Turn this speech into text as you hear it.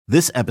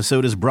This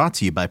episode is brought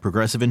to you by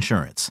Progressive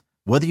Insurance.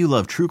 Whether you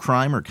love true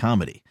crime or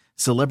comedy,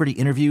 celebrity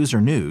interviews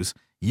or news,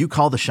 you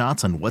call the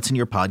shots on what's in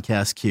your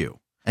podcast queue.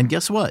 And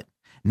guess what?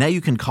 Now you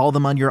can call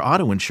them on your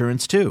auto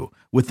insurance too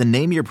with the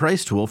Name Your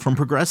Price tool from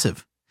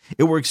Progressive.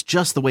 It works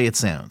just the way it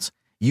sounds.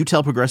 You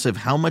tell Progressive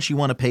how much you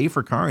want to pay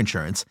for car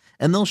insurance,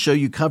 and they'll show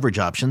you coverage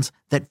options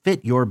that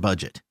fit your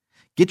budget.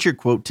 Get your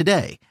quote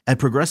today at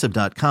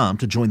Progressive.com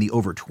to join the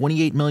over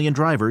 28 million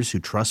drivers who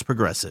trust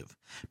Progressive.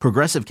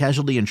 Progressive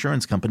Casualty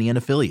Insurance Company and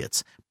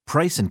Affiliates.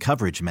 Price and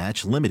coverage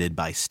match limited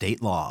by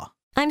state law.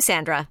 I'm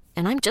Sandra,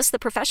 and I'm just the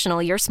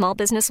professional your small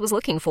business was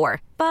looking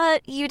for.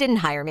 But you didn't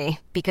hire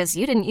me because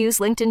you didn't use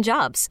LinkedIn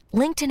Jobs.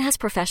 LinkedIn has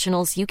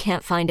professionals you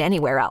can't find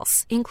anywhere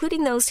else,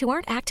 including those who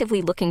aren't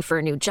actively looking for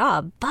a new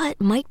job, but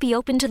might be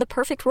open to the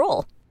perfect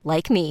role,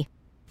 like me.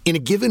 In a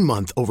given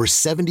month, over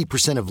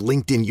 70% of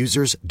LinkedIn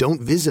users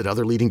don't visit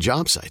other leading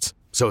job sites.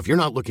 So if you're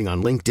not looking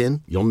on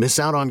LinkedIn, you'll miss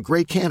out on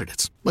great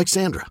candidates like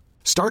Sandra.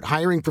 Start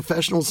hiring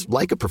professionals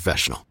like a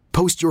professional.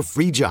 Post your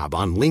free job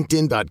on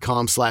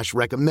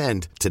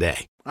linkedin.com/recommend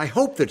today. I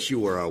hope that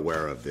you are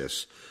aware of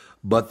this,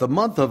 but the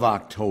month of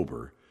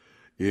October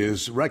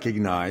is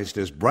recognized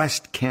as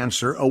Breast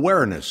Cancer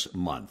Awareness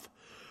Month.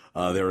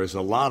 There is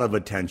a lot of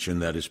attention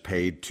that is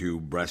paid to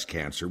breast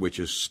cancer, which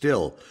is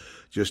still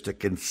just a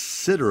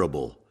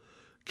considerable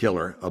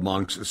killer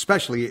amongst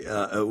especially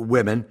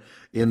women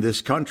in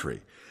this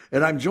country.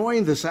 And I'm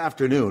joined this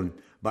afternoon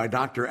by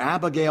Dr.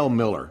 Abigail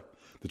Miller,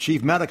 the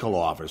Chief Medical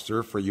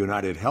Officer for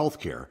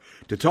UnitedHealthcare,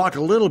 to talk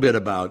a little bit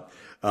about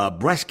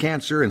breast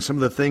cancer and some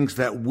of the things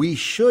that we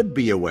should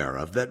be aware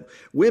of, that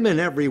women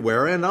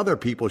everywhere and other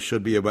people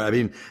should be aware, I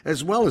mean,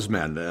 as well as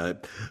men.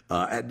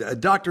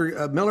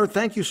 Dr. Miller,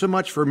 thank you so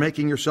much for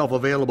making yourself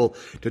available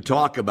to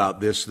talk about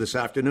this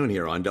afternoon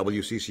here on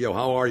WCCO.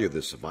 How are you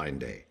this fine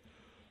day?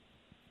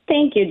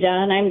 Thank you,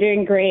 John. I'm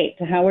doing great.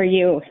 How are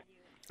you?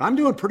 I'm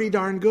doing pretty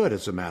darn good,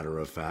 as a matter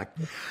of fact.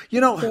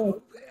 You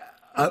know,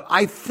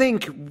 I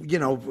think,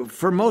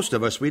 for most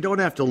of us, we don't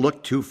have to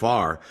look too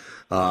far.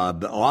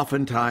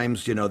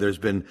 Oftentimes, there's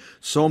been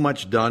so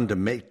much done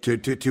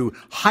to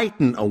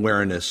heighten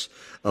awareness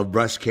of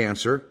breast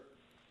cancer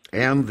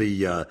and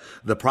the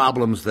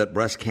problems that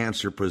breast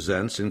cancer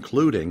presents,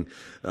 including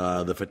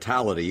the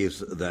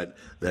fatalities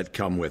that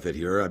come with it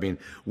here. I mean,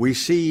 we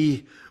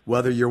see,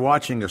 whether you're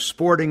watching a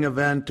sporting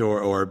event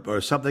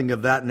or something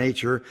of that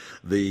nature,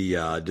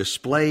 the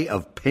display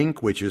of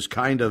pink, which is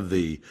kind of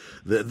the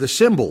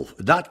symbol,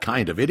 not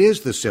kind of, it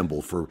is the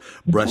symbol for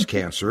breast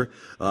cancer.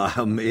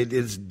 It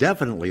is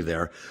definitely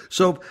there.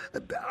 So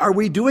are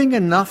we doing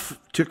enough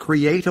to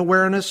create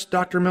awareness,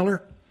 Dr.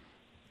 Miller?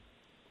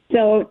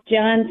 So,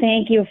 John,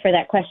 thank you for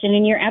that question.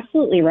 And you're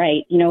absolutely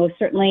right.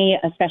 Certainly,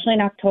 especially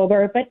in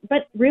October,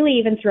 but really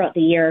even throughout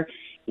the year,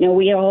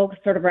 we all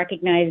sort of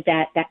recognize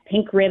that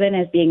pink ribbon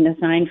as being the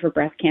sign for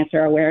breast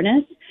cancer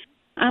awareness.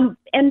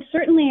 And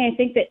certainly I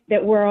think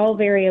that we're all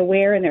very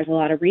aware, and there's a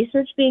lot of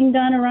research being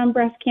done around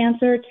breast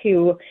cancer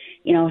to,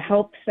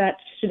 help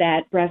such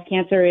that breast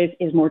cancer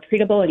is more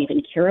treatable and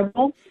even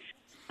curable.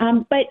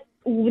 But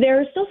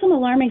there are still some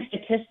alarming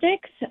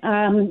statistics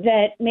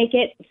that make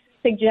it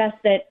suggest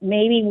that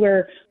maybe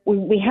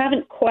we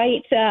haven't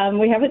quite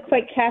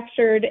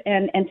captured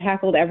and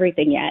tackled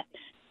everything yet.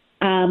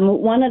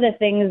 One of the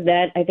things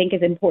that I think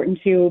is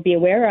important to be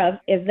aware of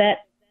is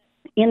that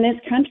in this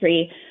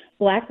country,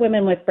 Black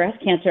women with breast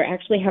cancer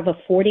actually have a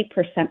 40%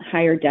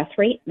 higher death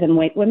rate than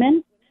white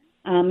women.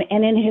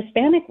 And in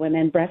Hispanic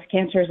women, breast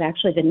cancer is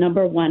actually the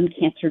number one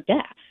cancer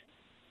death.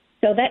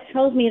 So that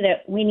tells me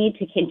that we need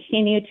to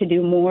continue to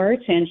do more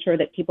to ensure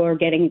that people are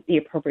getting the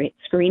appropriate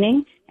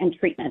screening and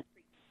treatment.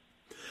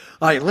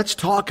 All right, let's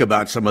talk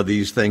about some of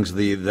these things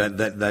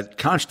that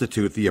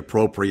constitute the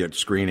appropriate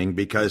screening,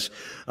 because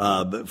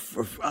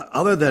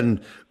other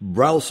than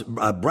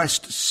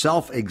breast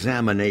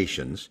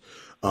self-examinations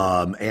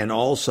and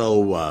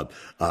also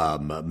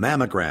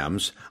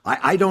mammograms,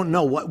 I don't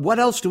know. What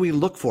else do we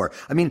look for?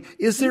 I mean,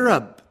 is there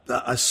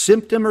a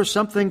symptom or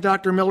something,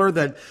 Dr. Miller,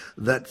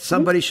 that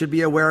somebody should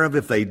be aware of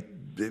if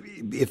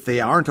they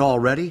aren't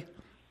already?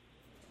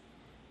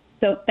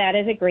 So that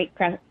is a great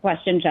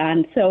question,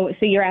 John. So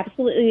you're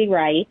absolutely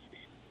right.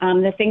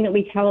 The thing that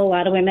we tell a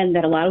lot of women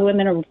that a lot of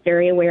women are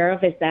very aware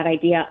of is that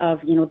idea of,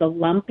 the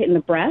lump in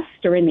the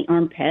breast or in the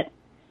armpit.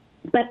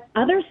 But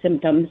other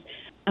symptoms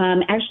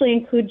actually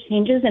include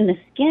changes in the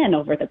skin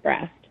over the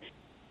breast.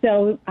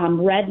 So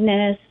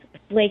redness,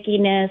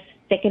 flakiness,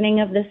 thickening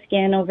of the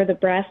skin over the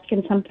breast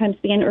can sometimes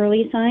be an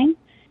early sign.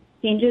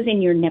 Changes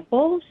in your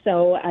nipple,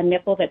 so a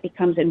nipple that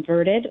becomes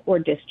inverted or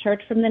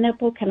discharge from the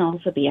nipple can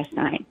also be a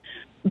sign.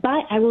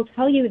 But I will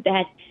tell you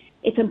that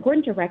it's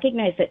important to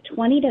recognize that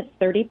 20 to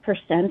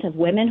 30% of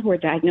women who are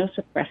diagnosed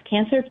with breast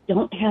cancer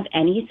don't have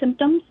any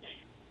symptoms.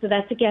 So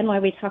that's, again, why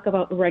we talk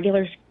about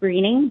regular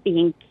screening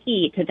being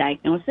key to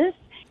diagnosis.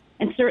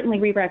 And certainly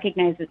we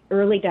recognize that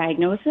early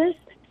diagnosis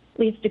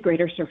leads to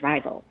greater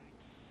survival.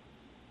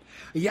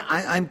 Yeah,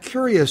 I'm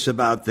curious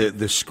about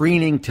the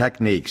screening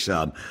techniques,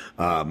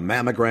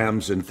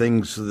 mammograms and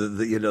things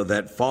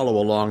that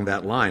follow along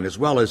that line, as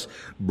well as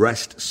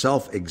breast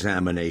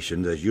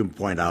self-examination, as you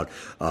point out,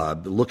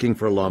 looking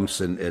for lumps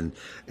and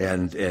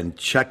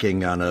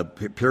checking on a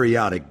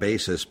periodic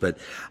basis. But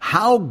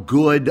how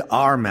good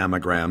are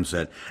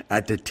mammograms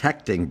at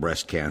detecting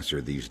breast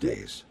cancer these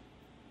days?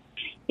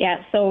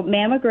 Yeah, so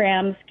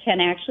mammograms can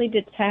actually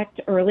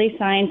detect early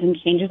signs and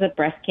changes of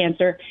breast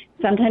cancer,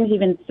 sometimes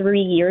even 3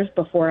 years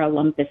before a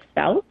lump is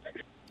felt.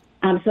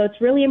 So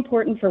it's really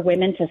important for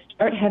women to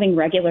start having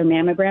regular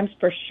mammograms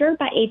for sure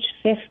by age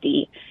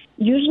 50,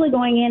 usually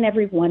going in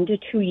every 1 to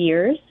 2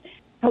 years.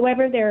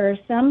 However, there are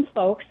some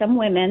folks, some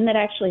women that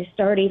actually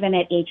start even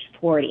at age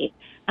 40.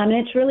 And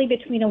it's really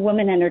between a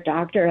woman and her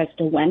doctor as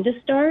to when to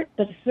start,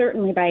 but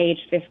certainly by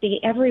age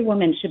 50, every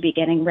woman should be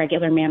getting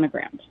regular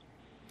mammograms.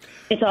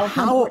 It's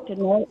also important to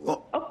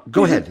note.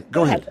 Go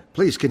ahead.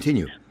 Please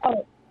continue.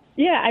 Oh,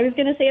 yeah, I was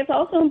going to say it's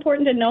also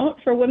important to note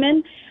for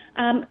women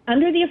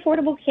under the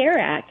Affordable Care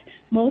Act,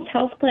 most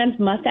health plans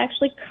must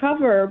actually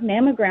cover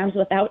mammograms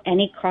without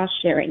any cost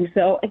sharing.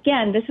 So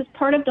again, this is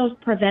part of those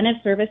preventive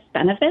service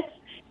benefits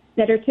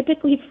that are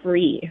typically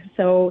free.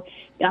 So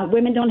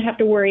women don't have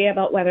to worry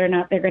about whether or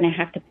not they're going to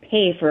have to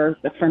pay for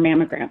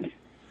mammograms.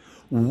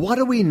 What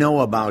do we know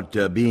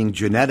about being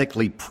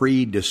genetically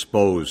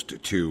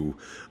predisposed to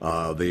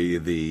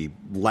the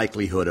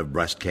likelihood of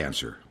breast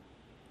cancer?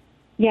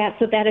 Yeah,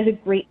 so that is a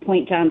great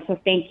point, John. So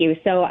thank you.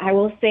 So I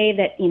will say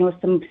that,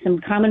 some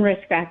common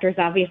risk factors,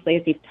 obviously,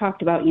 as you've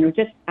talked about,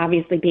 just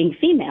obviously being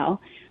female,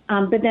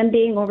 but then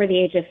being over the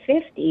age of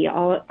 50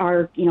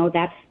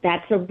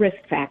 that's a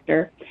risk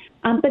factor.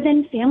 But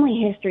then family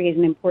history is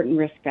an important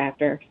risk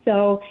factor.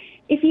 So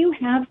if you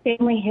have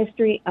family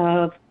history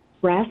of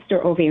breast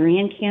or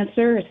ovarian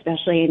cancer,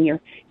 especially in your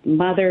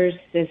mothers,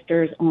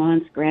 sisters,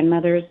 aunts,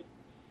 grandmothers,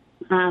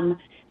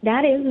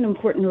 that is an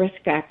important risk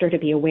factor to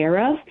be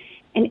aware of.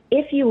 And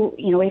if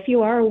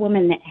you are a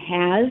woman that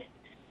has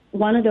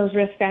one of those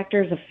risk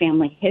factors of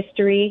family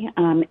history,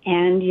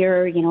 and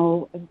you're,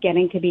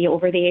 getting to be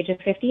over the age of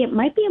 50, it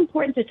might be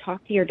important to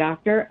talk to your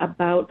doctor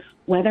about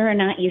whether or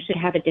not you should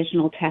have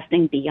additional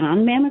testing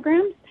beyond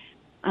mammograms.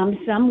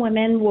 Some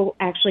women will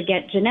actually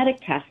get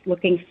genetic tests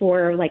looking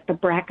for like the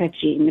BRCA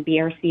gene, the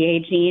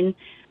BRCA gene.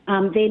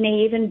 They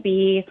may even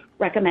be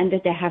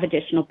recommended to have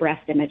additional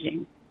breast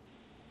imaging.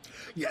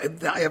 Yeah,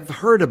 I've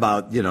heard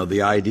about,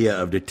 the idea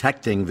of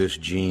detecting this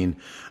gene.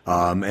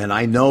 And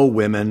I know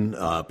women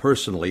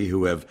personally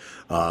who have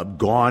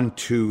gone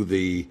to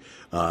the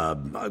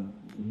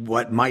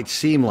what might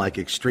seem like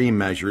extreme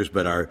measures,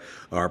 but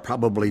are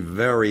probably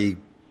very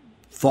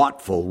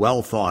thoughtful,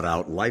 well thought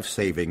out,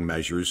 life-saving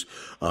measures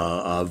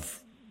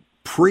of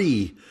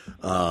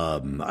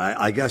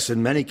I guess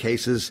in many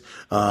cases,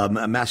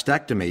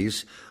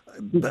 mastectomies,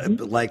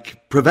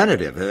 like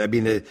preventative. I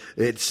mean,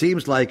 it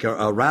seems like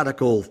a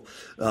radical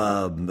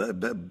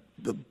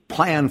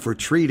plan for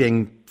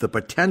treating the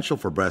potential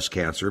for breast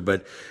cancer,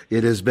 but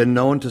it has been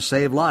known to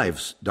save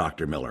lives,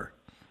 Dr. Miller.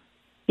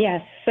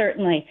 Yes,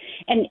 certainly.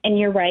 And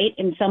you're right.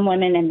 In some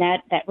women, and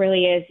that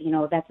really is,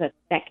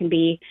 that can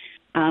be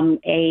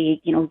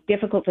a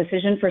difficult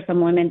decision for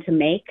some women to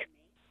make.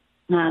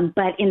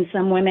 But in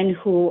some women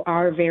who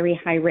are very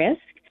high risk,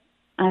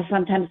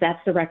 sometimes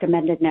that's the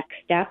recommended next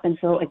step. And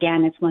so,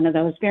 again, it's one of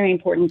those very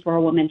important for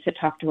a woman to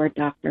talk to her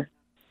doctor.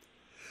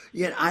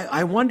 Yeah,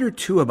 I wonder,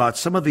 too, about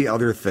some of the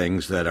other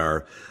things that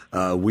are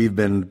we've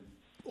been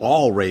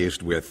all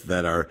raised with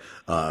that are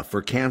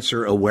for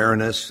cancer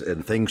awareness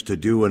and things to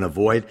do and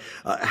avoid.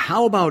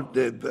 How about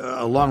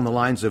along the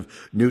lines of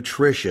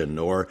nutrition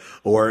or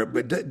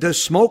does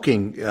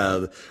smoking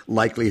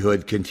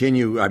likelihood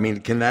continue? I mean,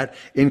 can that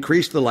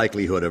increase the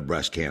likelihood of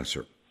breast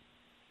cancer?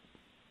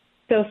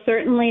 So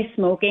certainly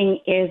smoking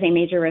is a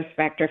major risk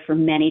factor for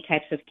many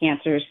types of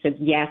cancers. So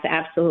yes,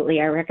 absolutely.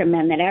 I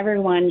recommend that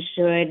everyone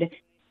should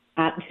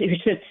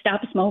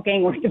stop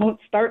smoking or don't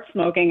start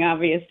smoking,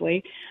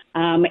 obviously,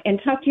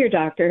 and talk to your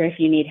doctor if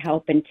you need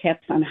help and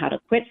tips on how to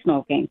quit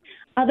smoking.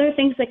 Other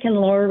things that can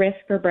lower risk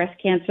for breast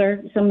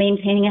cancer, so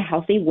maintaining a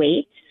healthy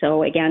weight.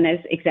 So again,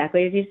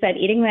 exactly as you said,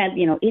 eating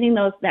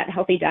that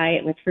healthy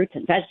diet with fruits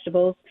and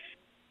vegetables.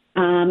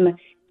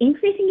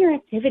 Increasing your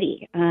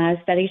activity.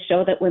 Studies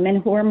show that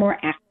women who are more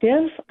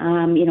active,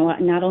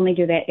 not only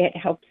do that, it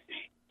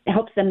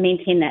helps them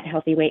maintain that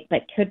healthy weight,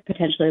 but could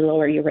potentially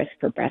lower your risk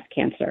for breast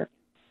cancer.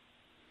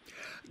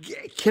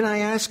 Can I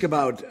ask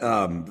about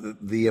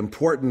the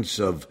importance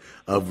of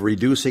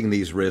reducing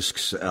these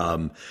risks,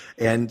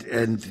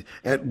 and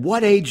at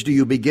what age do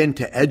you begin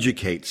to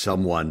educate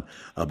someone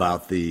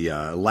about the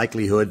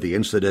likelihood, the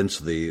incidence,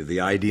 the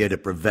idea to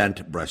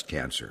prevent breast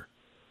cancer?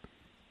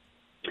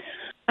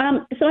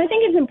 So I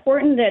think it's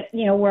important that,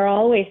 we're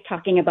always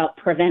talking about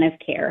preventive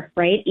care,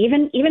 right?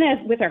 Even as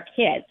with our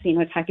kids,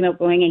 talking about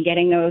going and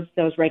getting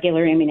those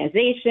regular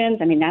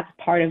immunizations. I mean, that's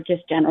part of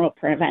just general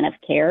preventive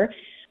care.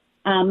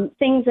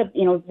 Things of,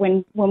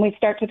 when we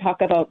start to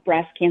talk about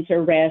breast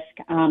cancer risk,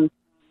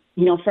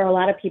 for a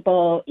lot of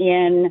people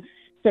in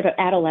sort of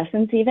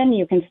adolescence even,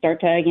 you can start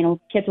to,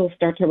 kids will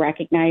start to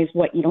recognize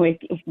what,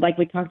 like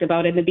we talked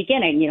about in the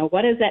beginning,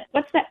 what is that?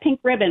 What's that pink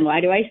ribbon?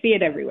 Why do I see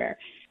it everywhere?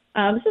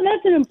 So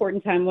that's an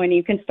important time when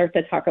you can start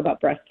to talk about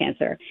breast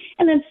cancer.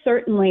 And then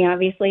certainly,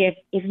 obviously,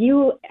 if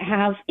you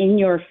have in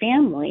your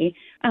family,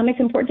 it's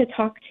important to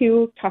talk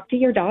to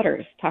your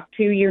daughters, talk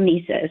to your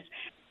nieces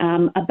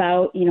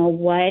about,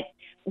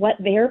 what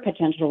their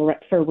potential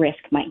for risk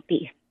might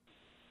be.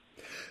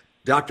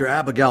 Dr.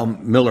 Abigail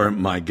Miller,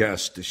 my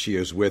guest, she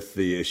is with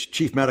the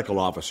Chief Medical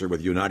Officer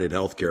with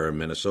UnitedHealthcare in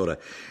Minnesota,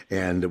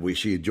 and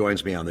she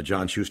joins me on the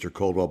John Schuster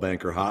Coldwell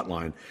Banker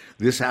Hotline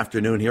this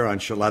afternoon here on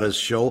Shaletta's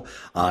show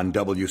on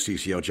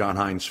WCCO. John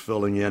Hines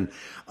filling in.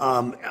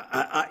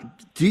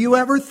 Do you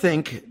ever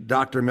think,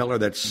 Dr. Miller,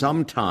 that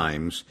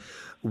sometimes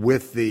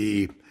with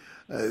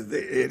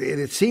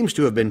it seems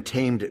to have been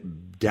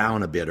tamed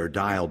down a bit or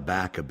dialed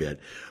back a bit,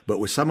 but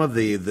with some of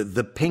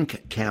the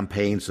pink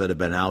campaigns that have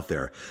been out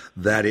there,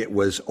 that it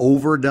was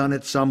overdone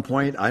at some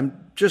point?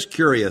 I'm just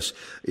curious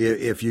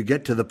if you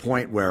get to the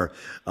point where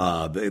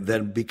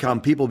then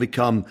people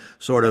become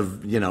sort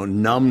of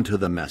numb to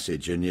the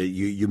message and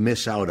you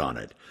miss out on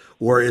it,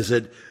 or is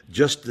it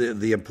just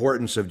the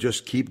importance of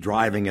just keep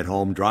driving it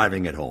home?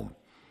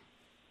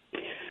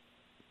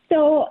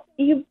 So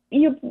you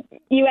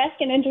ask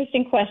an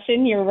interesting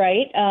question. You're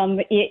right.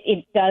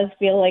 It does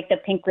feel like the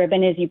pink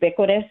ribbon is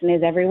ubiquitous and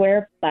is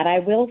everywhere. But I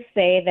will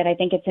say that I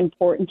think it's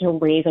important to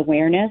raise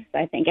awareness.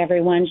 I think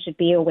everyone should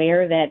be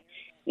aware that,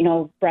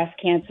 breast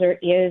cancer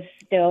is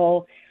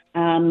still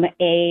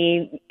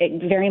a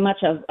very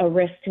much a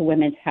risk to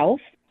women's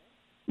health.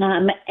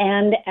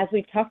 And as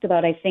we've talked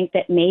about, I think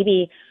that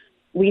maybe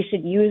we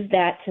should use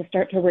that to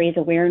start to raise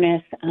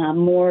awareness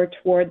more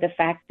toward the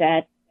fact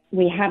that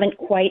we haven't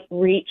quite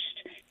reached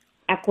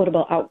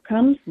equitable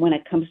outcomes when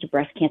it comes to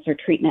breast cancer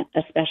treatment,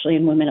 especially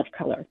in women of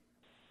color.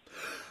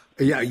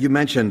 Yeah, you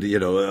mentioned,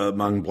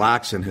 among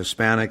blacks and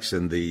Hispanics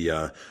and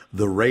the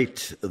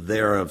rate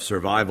there of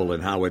survival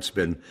and how it's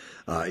been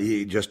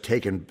just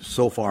taken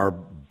so far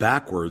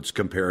backwards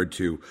compared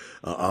to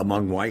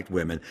among white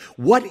women.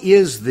 What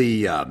is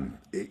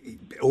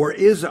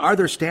are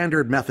there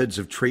standard methods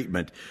of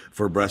treatment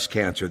for breast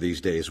cancer these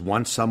days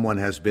once someone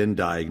has been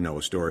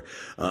diagnosed, or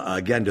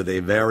again, do they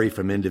vary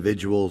from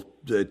individual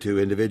to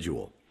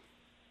individual?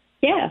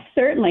 Yeah,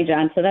 certainly,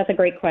 John. So that's a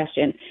great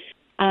question.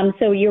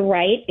 So you're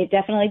right. It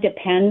definitely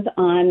depends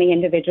on the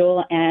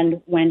individual and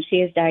when she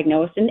is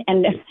diagnosed.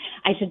 And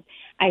I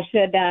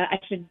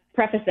should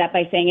preface that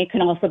by saying it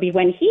can also be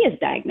when he is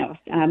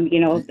diagnosed.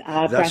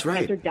 Breast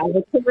cancer does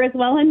occur as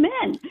well in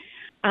men.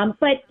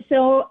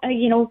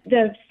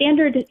 The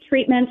standard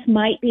treatments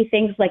might be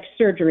things like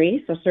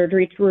surgery. So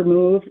surgery to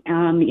remove,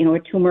 a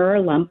tumor or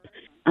lump,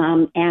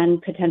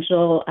 and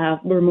potential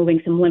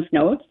removing some lymph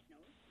nodes.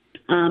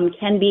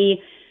 Can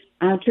be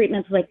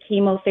treatments like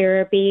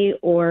chemotherapy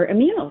or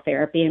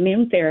immunotherapy.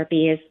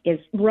 Immunotherapy is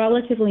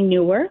relatively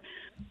newer,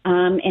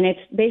 and it's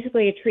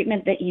basically a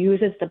treatment that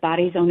uses the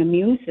body's own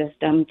immune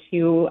system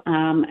to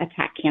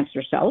attack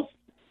cancer cells.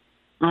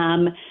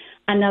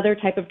 Another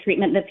type of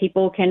treatment that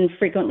people can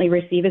frequently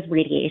receive is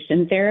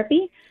radiation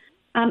therapy.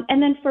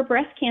 And then for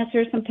breast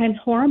cancer, sometimes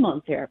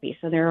hormone therapy.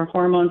 So there are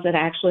hormones that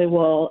actually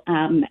will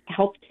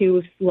help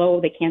to slow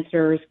the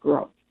cancer's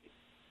growth.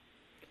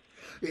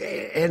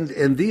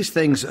 And these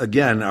things,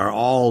 again, are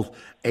all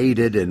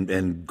aided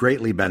and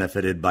greatly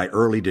benefited by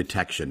early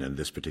detection in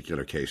this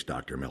particular case,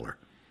 Dr. Miller.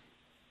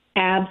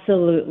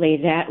 Absolutely.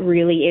 That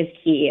really is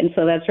key. And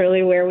so that's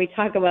really where we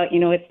talk about,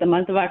 it's the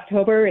month of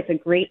October. It's a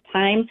great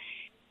time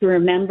to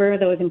remember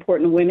those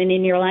important women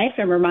in your life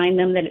and remind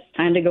them that it's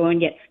time to go and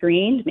get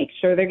screened. Make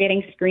sure they're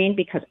getting screened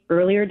because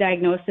earlier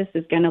diagnosis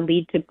is going to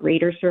lead to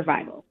greater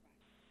survival.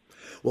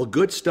 Well,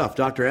 good stuff.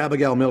 Dr.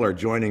 Abigail Miller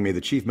joining me,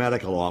 the Chief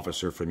Medical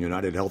Officer from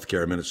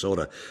UnitedHealthcare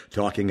Minnesota,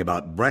 talking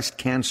about breast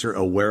cancer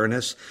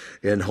awareness.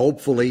 And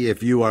hopefully,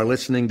 if you are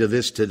listening to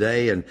this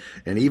today, and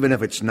even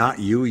if it's not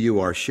you,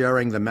 you are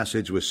sharing the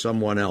message with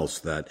someone else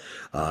that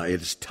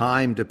it's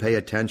time to pay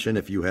attention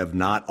if you have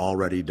not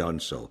already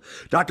done so.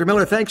 Dr.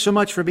 Miller, thanks so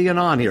much for being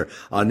on here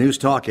on News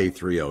Talk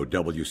 830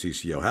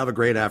 WCCO. Have a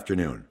great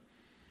afternoon.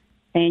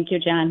 Thank you,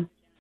 John.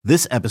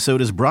 This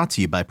episode is brought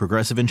to you by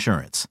Progressive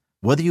Insurance.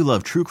 Whether you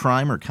love true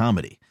crime or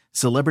comedy,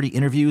 celebrity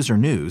interviews or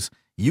news,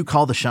 you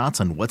call the shots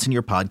on what's in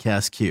your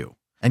podcast queue.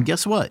 And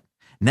guess what?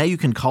 Now you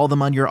can call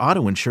them on your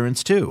auto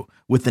insurance too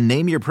with the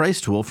Name Your Price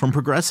tool from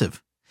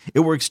Progressive. It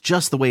works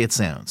just the way it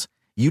sounds.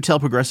 You tell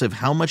Progressive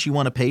how much you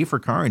want to pay for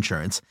car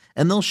insurance,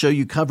 and they'll show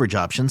you coverage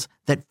options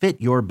that fit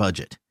your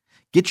budget.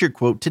 Get your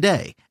quote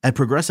today at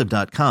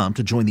Progressive.com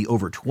to join the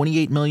over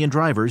 28 million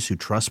drivers who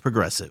trust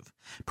Progressive.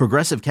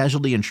 Progressive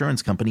Casualty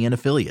Insurance Company and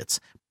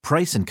Affiliates.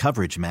 Price and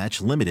coverage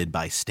match limited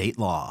by state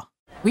law.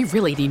 We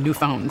really need new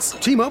phones.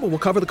 T-Mobile will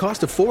cover the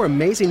cost of 4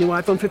 amazing new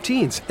iPhone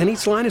 15s, and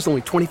each line is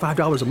only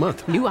 $25 a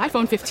month. New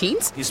iPhone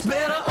 15s? It's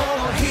better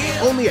over here.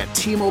 Only at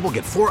T-Mobile,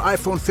 get 4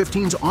 iPhone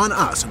 15s on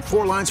us and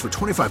 4 lines for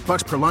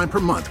 $25 per line per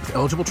month with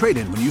eligible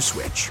trade-in when you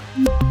switch.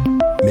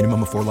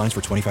 Minimum of 4 lines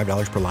for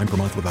 $25 per line per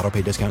month with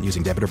autopay discount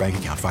using debit or bank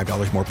account.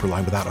 $5 more per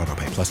line without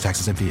autopay, plus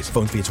taxes and fees.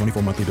 Phone fee at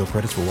 24 monthly bill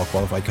credits for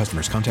well-qualified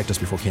customers. Contact us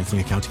before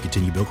canceling account to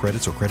continue bill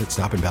credits or credit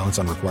stop and balance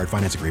on required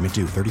finance agreement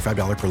due.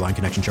 $35 per line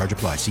connection charge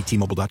applies. See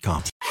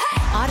T-Mobile.com.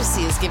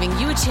 Odyssey is giving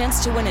you a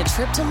chance to win a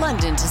trip to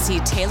London to see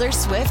Taylor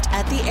Swift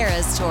at the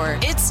Eras Tour.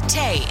 It's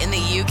Tay in the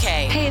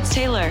UK. Hey, it's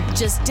Taylor.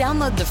 Just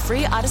download the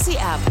free Odyssey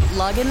app,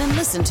 log in and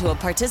listen to a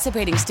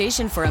participating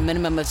station for a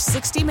minimum of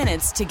 60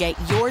 minutes to get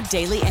your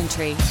daily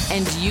entry.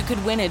 And you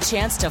could win a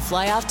chance to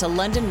fly off to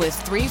London with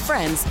 3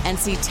 friends and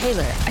see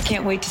Taylor. I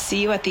can't wait to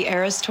see you at the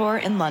Eras Tour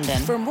in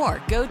London. For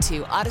more, go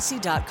to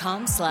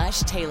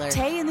odyssey.com/Taylor.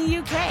 Tay in the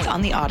UK.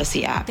 On the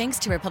Odyssey app. Thanks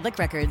to Republic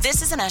Records.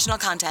 This is a national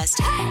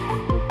contest.